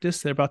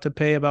practice. They're about to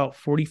pay about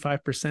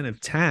 45% of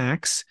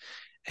tax.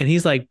 And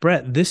he's like,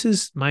 Brett, this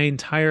is my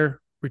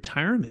entire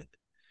retirement.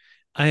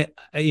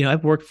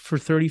 I've worked for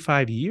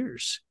 35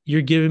 years.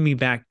 You're giving me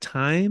back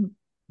time,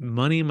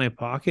 money in my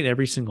pocket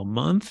every single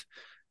month.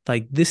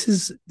 Like this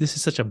is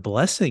such a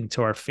blessing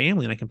to our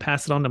family, and I can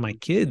pass it on to my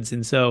kids.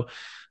 And so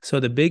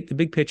the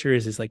big picture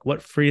is like,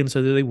 what freedoms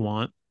do they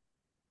want?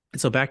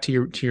 And so back to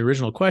your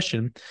original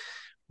question,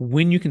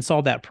 when you can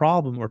solve that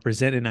problem or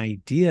present an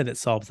idea that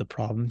solves the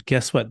problem,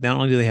 guess what? Not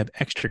only do they have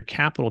extra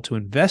capital to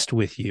invest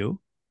with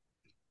you,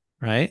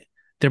 right?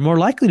 They're more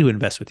likely to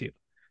invest with you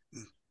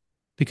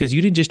because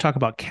you didn't just talk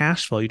about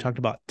cash flow. You talked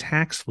about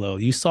tax flow.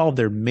 You solved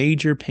their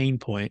major pain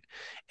point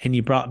and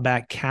you brought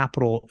back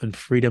capital and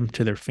freedom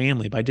to their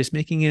family by just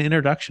making an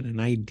introduction, an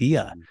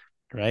idea,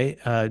 right?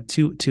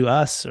 To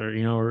us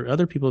or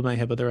other people might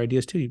have other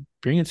ideas too. You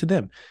bring it to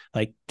them.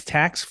 Like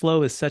tax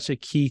flow is such a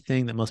key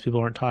thing that most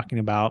people aren't talking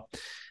about.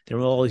 They're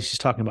always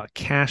just talking about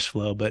cash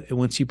flow, but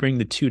once you bring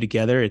the two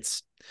together,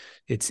 it's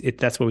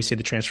that's where we say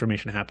the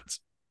transformation happens.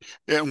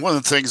 And one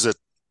of the things that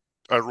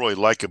I really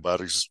like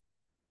about it is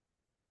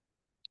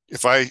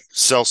if I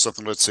sell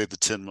something, let's say the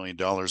 $10 million,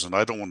 and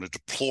I don't want to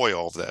deploy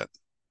all of that,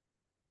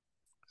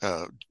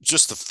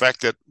 just the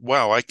fact that,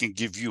 wow, I can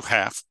give you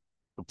half,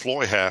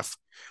 deploy half,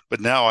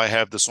 but now I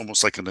have this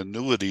almost like an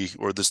annuity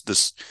or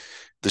this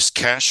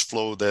cash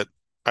flow that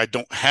I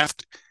don't have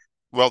to.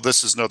 Well,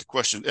 this is another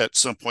question. At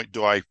some point,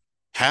 do I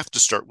have to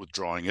start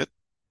withdrawing it?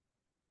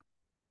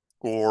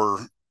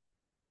 Or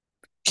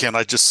can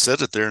I just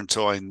set it there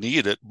until I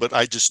need it? But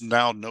I just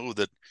now know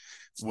that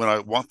when I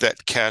want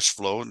that cash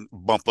flow and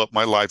bump up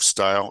my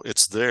lifestyle,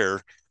 it's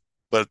there.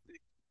 But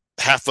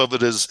half of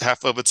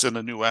it's in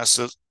a new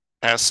asset.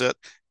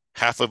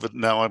 Half of it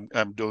now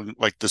I'm doing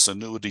like this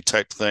annuity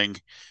type thing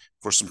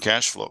for some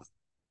cash flow.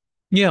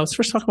 Yeah, let's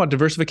first talk about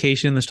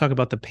diversification. Let's talk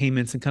about the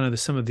payments and kind of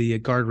some of the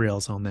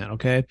guardrails on that.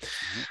 Okay.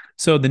 Mm-hmm.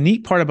 So the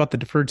neat part about the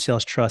deferred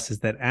sales trust is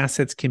that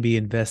assets can be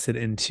invested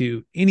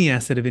into any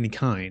asset of any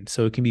kind.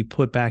 So it can be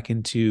put back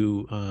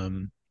into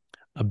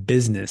a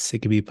business. It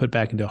could be put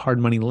back into hard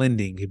money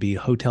lending. It could be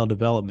hotel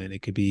development. It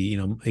could be,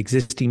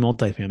 existing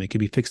multifamily. It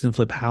could be fix and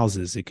flip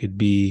houses. It could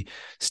be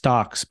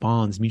stocks,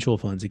 bonds, mutual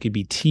funds. It could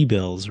be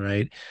T-bills,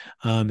 right?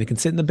 It can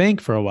sit in the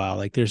bank for a while.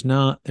 Like there's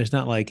not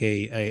like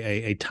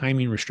a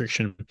timing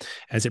restriction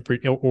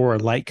or a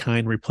like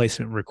kind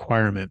replacement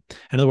requirement.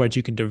 In other words,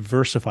 you can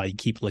diversify. You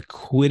keep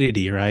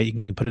liquidity, right?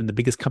 You can put in the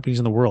biggest companies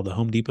in the world, the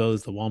Home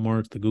Depots, the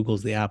Walmarts, the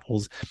Googles, the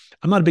Apples.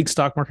 I'm not a big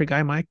stock market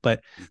guy, Mike,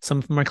 but some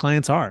of my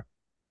clients are.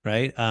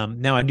 Right.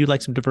 Now I do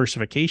like some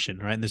diversification,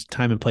 right? And there's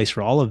time and place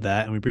for all of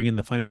that. And we bring in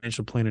the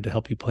financial planner to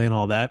help you plan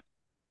all that.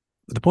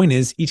 But the point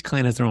is each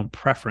client has their own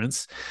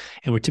preference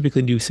and we're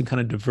typically do some kind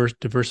of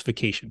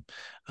diversification.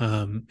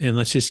 And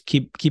let's just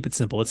keep it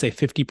simple. Let's say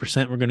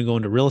 50% we're going to go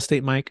into real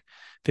estate, Mike,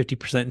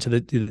 50% into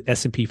the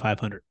S&P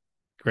 500.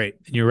 Great.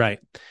 And you're right.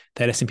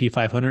 That S&P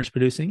 500 is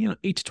producing,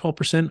 8 to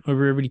 12%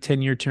 over every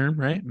 10-year term,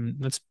 right? And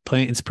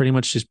it's pretty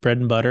much just bread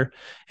and butter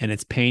and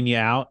it's paying you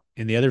out.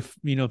 And the other,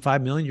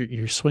 5 million,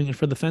 you're swinging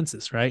for the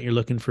fences, right? You're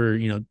looking for,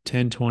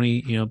 10,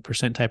 20,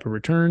 percent type of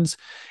returns.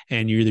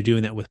 And you're either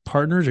doing that with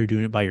partners or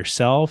doing it by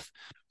yourself.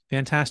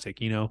 Fantastic.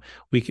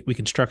 We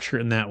can structure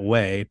it in that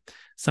way.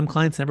 Some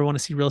clients never want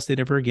to see real estate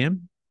ever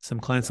again. Some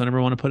clients don't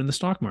ever want to put in the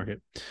stock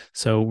market.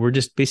 So we're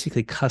just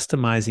basically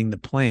customizing the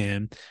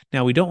plan.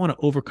 Now we don't want to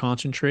over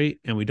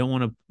concentrate and we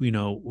want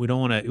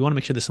to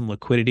make sure there's some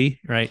liquidity,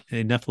 right?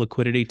 Enough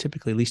liquidity,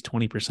 typically at least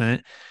 20%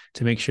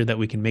 to make sure that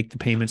we can make the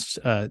payments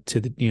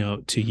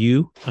to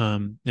you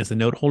as the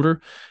note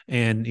holder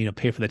and,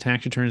 pay for the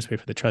tax returns, pay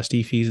for the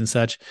trustee fees and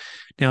such.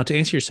 Now to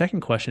answer your second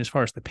question, as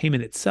far as the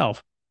payment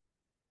itself,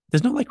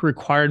 there's no like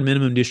required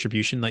minimum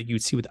distribution like you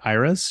would see with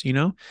IRAs,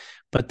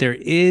 but there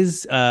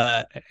is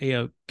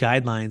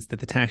guidelines that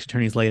the tax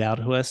attorneys laid out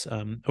to us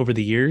over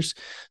the years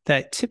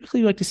that typically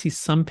we like to see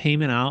some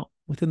payment out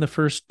within the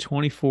first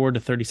 24 to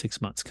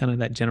 36 months, kind of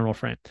that general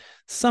frame.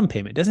 Some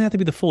payment doesn't have to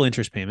be the full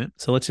interest payment.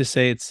 So let's just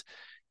say it's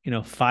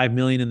 5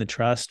 million in the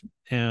trust.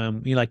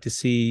 You like to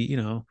see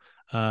 4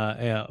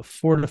 to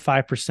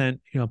 5%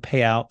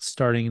 payout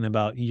starting in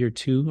about year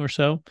 2 or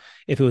so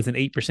if it was an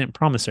 8%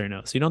 promissory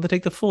note. So you don't have to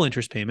take the full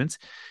interest payments,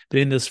 but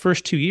in those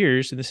first 2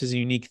 years, and this is a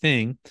unique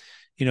thing,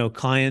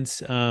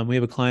 clients, we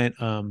have a client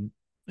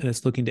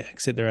that's looking to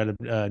exit. They're out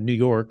of New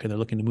York and they're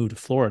looking to move to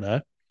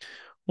Florida.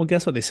 Well,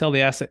 guess what? They sell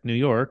the asset in New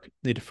York.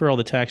 They defer all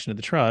the tax into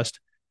the trust.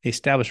 They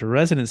establish a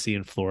residency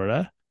in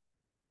Florida.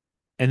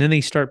 And then they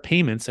start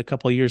payments a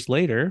couple of years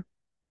later.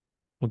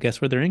 Well,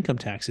 guess where their income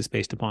tax is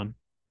based upon?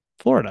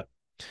 Florida.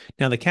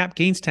 Now, the cap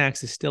gains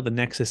tax is still the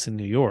nexus in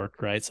New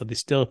York, right? So they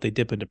still, if they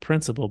dip into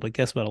principal, but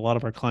guess what? A lot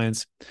of our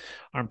clients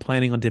aren't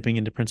planning on dipping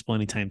into principal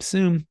anytime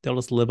soon. They'll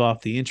just live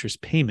off the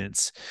interest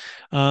payments.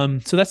 So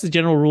that's the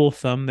general rule of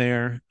thumb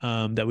there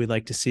that we'd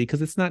like to see,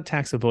 because it's not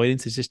tax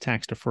avoidance, it's just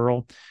tax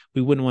deferral.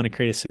 We wouldn't want to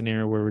create a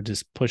scenario where we're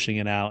just pushing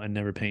it out and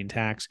never paying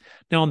tax.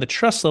 Now, on the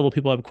trust level,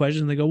 people have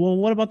questions. They go, well,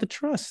 what about the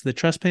trust? The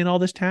trust paying all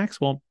this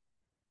tax? Well,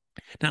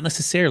 not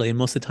necessarily, and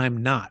most of the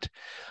time, not.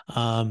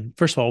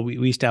 First of all,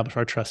 we establish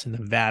our trust in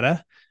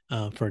Nevada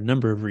for a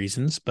number of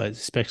reasons, but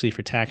especially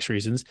for tax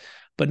reasons.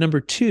 But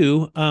number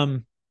two,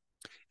 the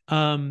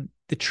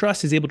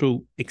trust is able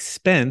to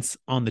expense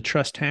on the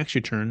trust tax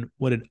return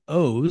what it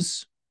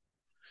owes,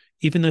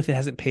 even if it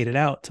hasn't paid it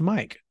out to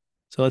Mike.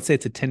 So let's say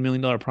it's a $10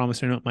 million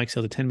promissory note. Mike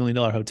sells a $10 million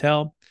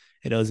hotel.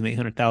 It owes him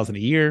 $800,000 a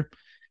year.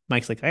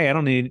 Mike's like, hey, I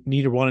don't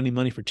need or want any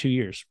money for 2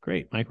 years.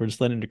 Great, Mike. We're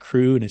just letting it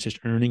accrue, and it's just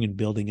earning and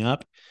building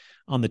up.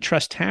 On the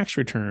trust tax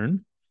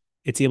return,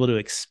 it's able to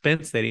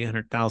expense that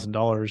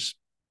 $800,000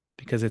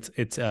 because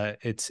it's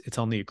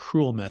on the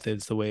accrual method.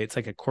 It's the way it's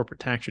like a corporate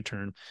tax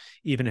return.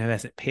 Even if it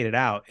hasn't paid it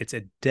out, it's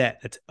a debt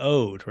that's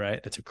owed,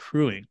 right? That's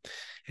accruing.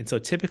 And so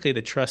typically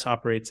the trust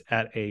operates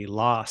at a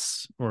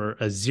loss or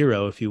a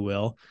zero, if you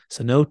will.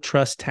 So no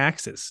trust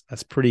taxes.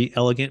 That's pretty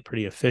elegant,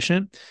 pretty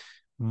efficient.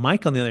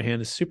 Mike, on the other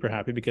hand, is super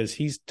happy because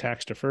he's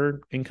tax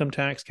deferred, income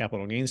tax,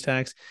 capital gains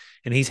tax,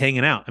 and he's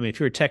hanging out. I mean, if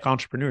you're a tech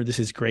entrepreneur, this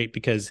is great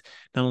because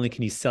not only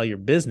can you sell your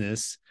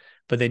business,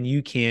 but then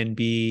you can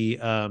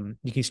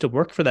still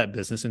work for that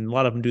business. And a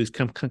lot of them do is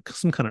come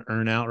some kind of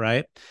earn out,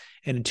 right?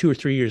 And in 2 or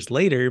 3 years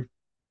later,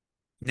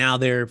 now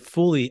they're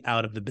fully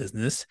out of the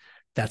business.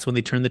 That's when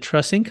they turn the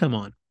trust income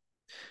on.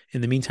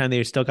 In the meantime,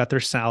 they still got their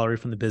salary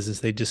from the business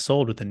they just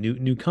sold with a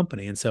new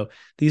company. And so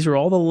these are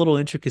all the little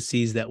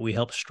intricacies that we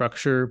help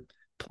structure,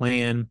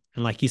 plan,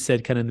 and like you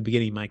said, kind of in the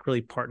beginning, Mike,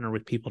 really partner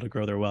with people to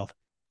grow their wealth.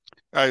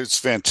 It's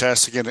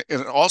fantastic. And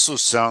it also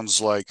sounds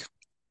like,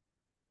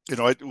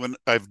 when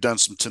I've done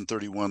some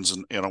 1031s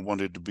and I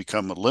wanted to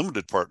become a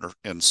limited partner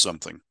in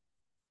something,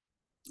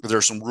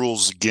 there's some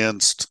rules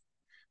against.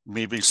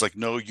 Maybe it's like,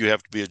 no, you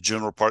have to be a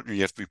general partner.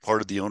 You have to be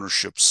part of the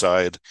ownership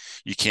side.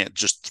 You can't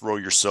just throw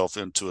yourself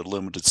into a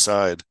limited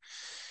side.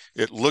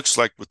 It looks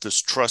like with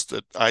this trust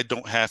that I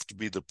don't have to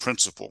be the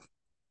principal.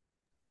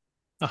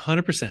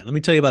 100%. Let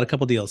me tell you about a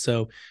couple deals.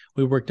 So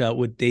we worked out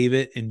with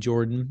David and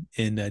Jordan,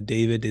 and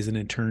David is an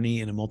attorney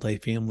and a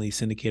multifamily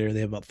syndicator. They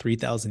have about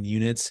 3,000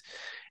 units.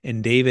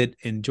 And David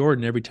and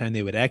Jordan, every time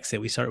they would exit,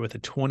 we started with a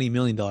 $20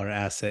 million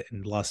asset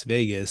in Las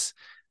Vegas.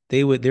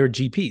 They were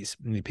GPs,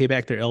 and they pay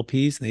back their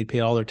LPs, and they'd pay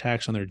all their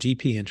tax on their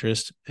GP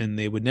interest. And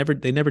they never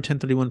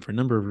 1031 for a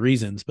number of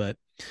reasons, but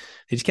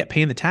they just kept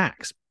paying the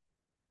tax.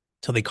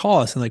 So they call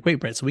us and like, wait,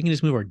 Brett, so we can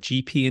just move our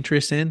GP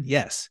interest in?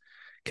 Yes.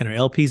 Can our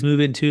LPs move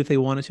in too if they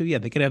wanted to? Yeah,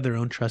 they could have their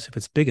own trust if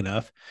it's big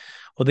enough.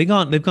 Well, they've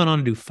gone on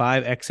to do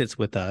 5 exits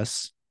with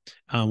us.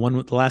 The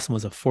last one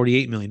was a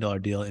 $48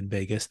 million deal in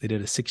Vegas. They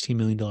did a $16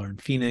 million in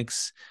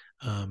Phoenix,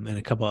 and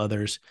a couple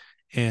others.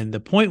 And the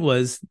point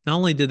was, not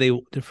only did they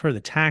defer the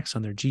tax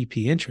on their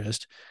GP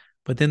interest,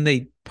 but then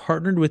they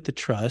partnered with the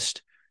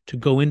trust to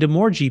go into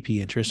more GP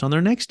interest on their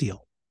next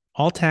deal,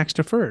 all tax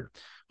deferred,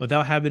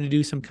 without having to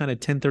do some kind of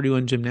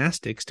 1031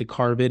 gymnastics to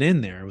carve it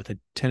in there with a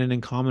tenant in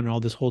common and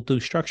all this whole new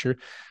structure.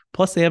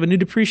 Plus, they have a new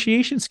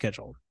depreciation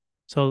schedule.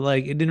 So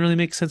like, it didn't really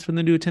make sense for them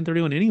to do a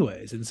 1031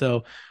 anyways. And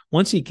so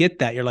once you get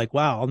that, you're like,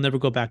 wow, I'll never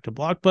go back to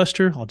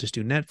Blockbuster. I'll just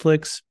do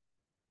Netflix.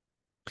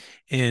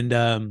 And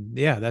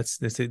yeah,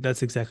 that's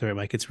exactly right,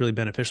 Mike. It's really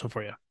beneficial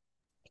for you.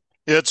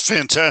 Yeah, it's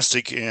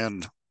fantastic.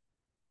 And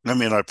I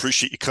mean, I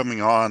appreciate you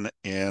coming on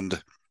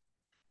and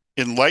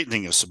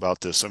enlightening us about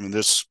this. I mean,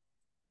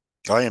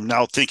 I am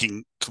now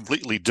thinking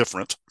completely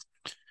different,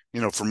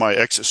 for my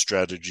exit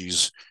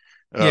strategies.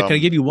 Yeah, can I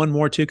give you one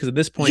more too? Because at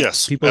this point,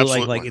 Yes, people are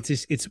like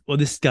absolutely. it's well,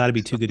 this has got to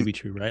be too good to be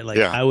true, right? Like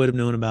Yeah. I would have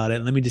known about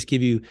it. Let me just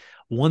give you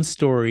one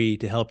story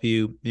to help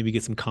you maybe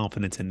get some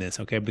confidence in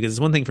this, okay? Because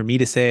it's one thing for me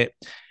to say it,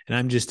 and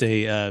I'm just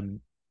a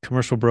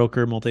commercial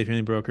broker,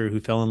 multifamily broker who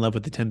fell in love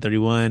with the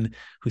 1031,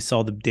 who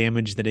saw the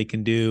damage that it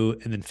can do,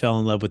 and then fell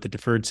in love with the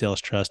deferred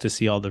sales trust to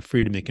see all the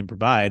freedom it can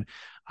provide.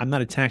 I'm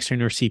not a tax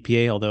attorney or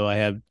CPA, although I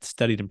have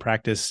studied and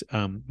practiced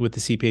with the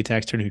CPA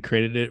tax attorney who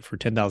created it for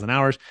 10,000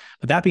 hours.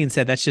 But that being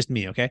said, that's just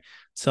me, okay?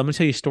 So I'm going to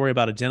tell you a story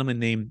about a gentleman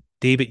named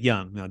David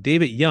Young. Now,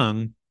 David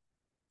Young,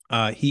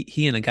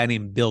 he and a guy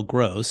named Bill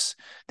Gross,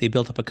 they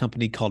built up a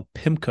company called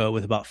PIMCO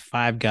with about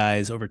 5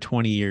 guys over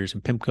 20 years.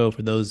 And PIMCO,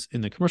 for those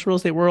in the commercial real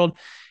estate world,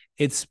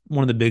 it's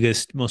one of the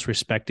biggest, most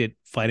respected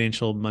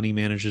financial money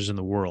managers in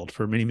the world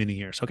for many, many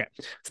years. Okay.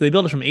 So they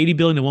built it from 80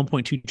 billion to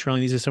 1.2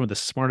 trillion. These are some of the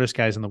smartest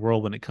guys in the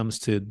world when it comes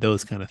to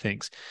those kind of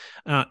things.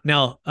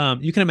 Now,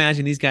 you can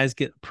imagine these guys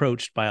get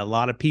approached by a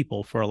lot of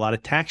people for a lot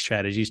of tax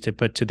strategies to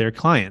put to their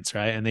clients,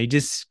 right? And they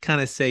just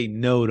kind of say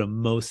no to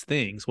most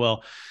things.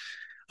 Well,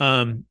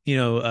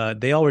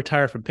 they all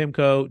retire from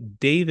PIMCO.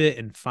 David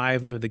and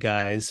 5 of the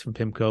guys from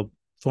PIMCO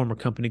form a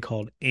company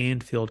called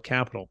Anfield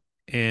Capital.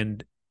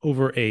 And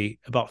over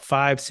about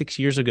 5-6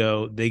 years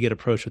ago, they get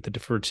approached with the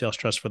deferred sales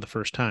trust for the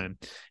first time.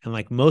 And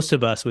like most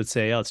of us would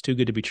say, oh, it's too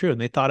good to be true.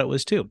 And they thought it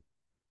was too.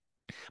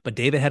 But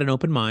David had an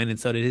open mind, and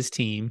so did his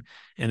team,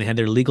 and they had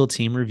their legal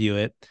team review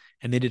it.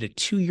 And they did a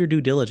 2-year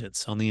due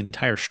diligence on the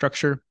entire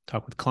structure,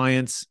 talk with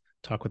clients,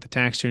 talk with the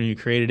tax attorney who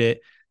created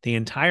it, the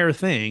entire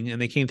thing. And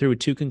they came through with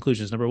 2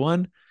 conclusions. Number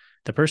one,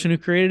 the person who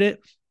created it,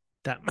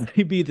 that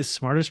might be the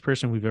smartest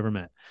person we've ever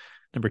met.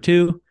 Number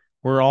 2,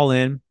 we're all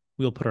in.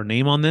 We will put our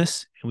name on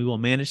this, and we will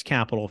manage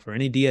capital for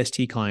any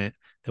DST client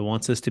that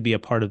wants us to be a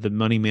part of the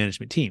money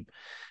management team.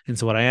 And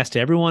so what I asked to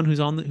everyone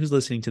who's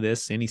listening to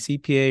this, any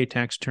CPA,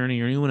 tax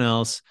attorney, or anyone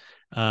else,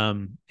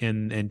 and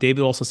David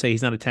will also say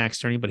he's not a tax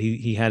attorney, but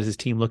he has his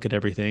team look at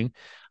everything.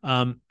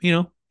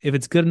 If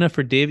it's good enough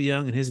for David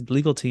Young and his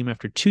legal team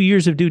after 2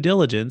 years of due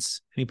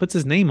diligence, and he puts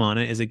his name on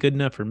it, is it good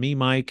enough for me,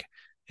 Mike,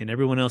 and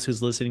everyone else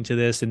who's listening to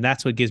this? And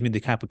that's what gives me the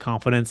type of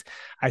confidence.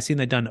 I've seen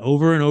that done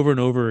over and over and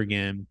over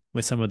again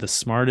with some of the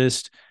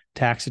smartest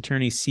tax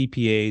attorneys,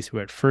 CPAs, who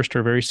at first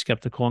are very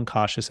skeptical and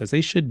cautious, as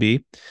they should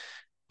be,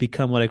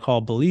 become what I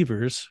call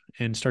believers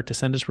and start to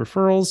send us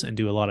referrals and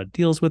do a lot of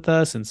deals with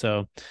us. And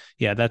so,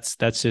 yeah, that's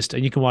just,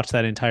 and you can watch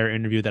that entire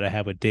interview that I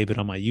have with David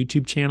on my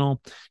YouTube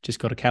channel. Just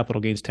go to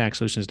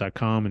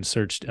capitalgainstaxsolutions.com and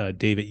search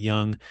David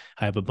Young.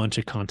 I have a bunch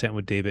of content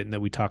with David and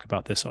that we talk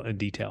about this in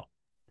detail.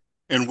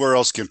 And where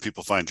else can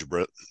people find you,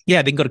 Brett?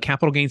 Yeah, they can go to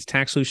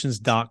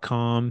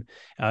capitalgainstaxsolutions.com.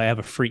 I have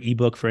a free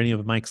ebook for any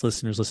of Mike's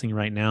listeners listening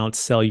right now. It's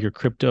Sell Your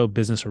Crypto,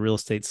 Business, or Real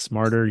Estate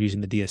Smarter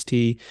using the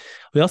DST.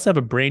 We also have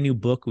a brand new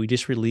book we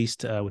just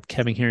released with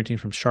Kevin Harrington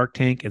from Shark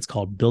Tank. It's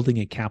called Building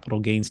a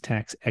Capital Gains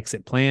Tax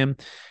Exit Plan.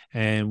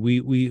 And we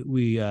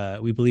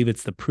believe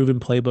it's the proven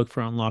playbook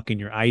for unlocking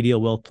your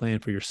ideal wealth plan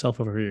for yourself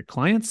or for your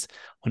clients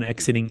when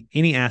exiting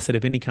any asset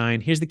of any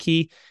kind. Here's the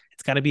key.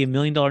 It's got to be $1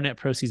 million net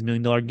proceeds, $1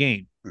 million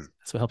gain.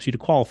 That's what helps you to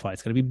qualify.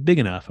 It's got to be big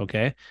enough.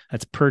 Okay.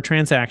 That's per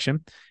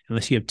transaction,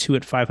 unless you have 2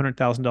 at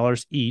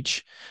 $500,000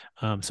 each.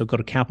 So go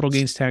to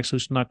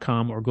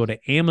capitalgainstaxsolution.com or go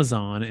to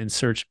Amazon and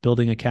search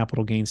Building a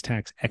Capital Gains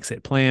Tax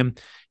Exit Plan.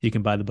 You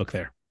can buy the book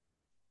there.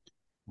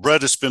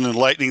 Brett, it's been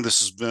enlightening.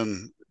 This has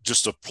been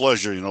just a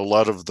pleasure. A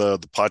lot of the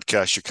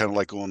podcasts, you're kind of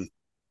like going,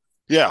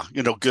 yeah,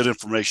 good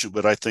information,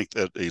 but I think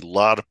that a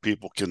lot of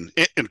people can,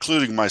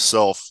 including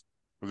myself,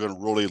 we're going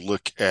to really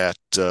look at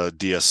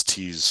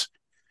DSTs.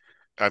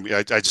 I mean,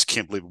 I just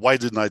can't believe, why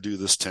didn't I do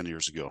this 10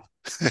 years ago?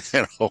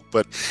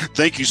 But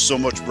thank you so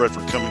much, Brett,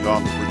 for coming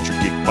on the Richer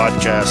Geek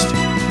podcast.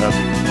 Have a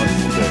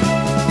wonderful day.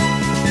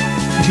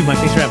 You too, Mike.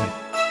 Thanks for having me.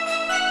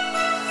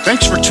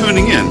 Thanks for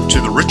tuning in to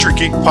the Richer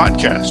Geek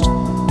podcast,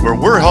 where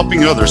we're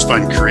helping others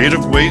find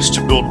creative ways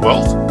to build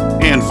wealth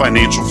and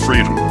financial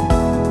freedom.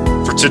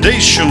 For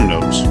today's show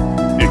notes,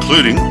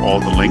 including all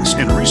the links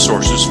and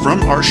resources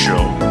from our show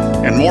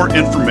and more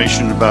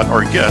information about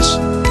our guests,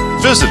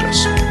 visit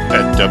us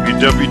at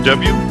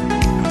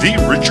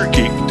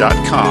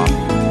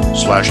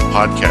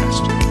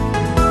www.therichergeek.com/podcast.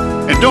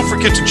 And don't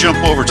forget to jump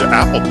over to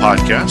Apple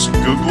Podcasts,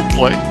 Google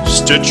Play,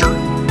 Stitcher,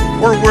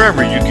 or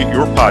wherever you get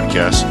your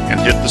podcasts and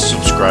hit the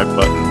subscribe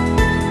button.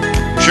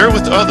 Share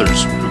with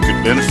others who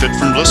could benefit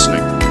from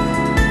listening.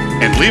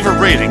 And leave a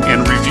rating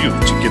and review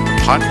to get the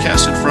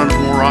podcast in front of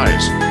more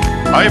eyes.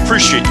 I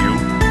appreciate you,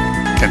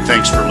 and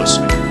thanks for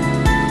listening.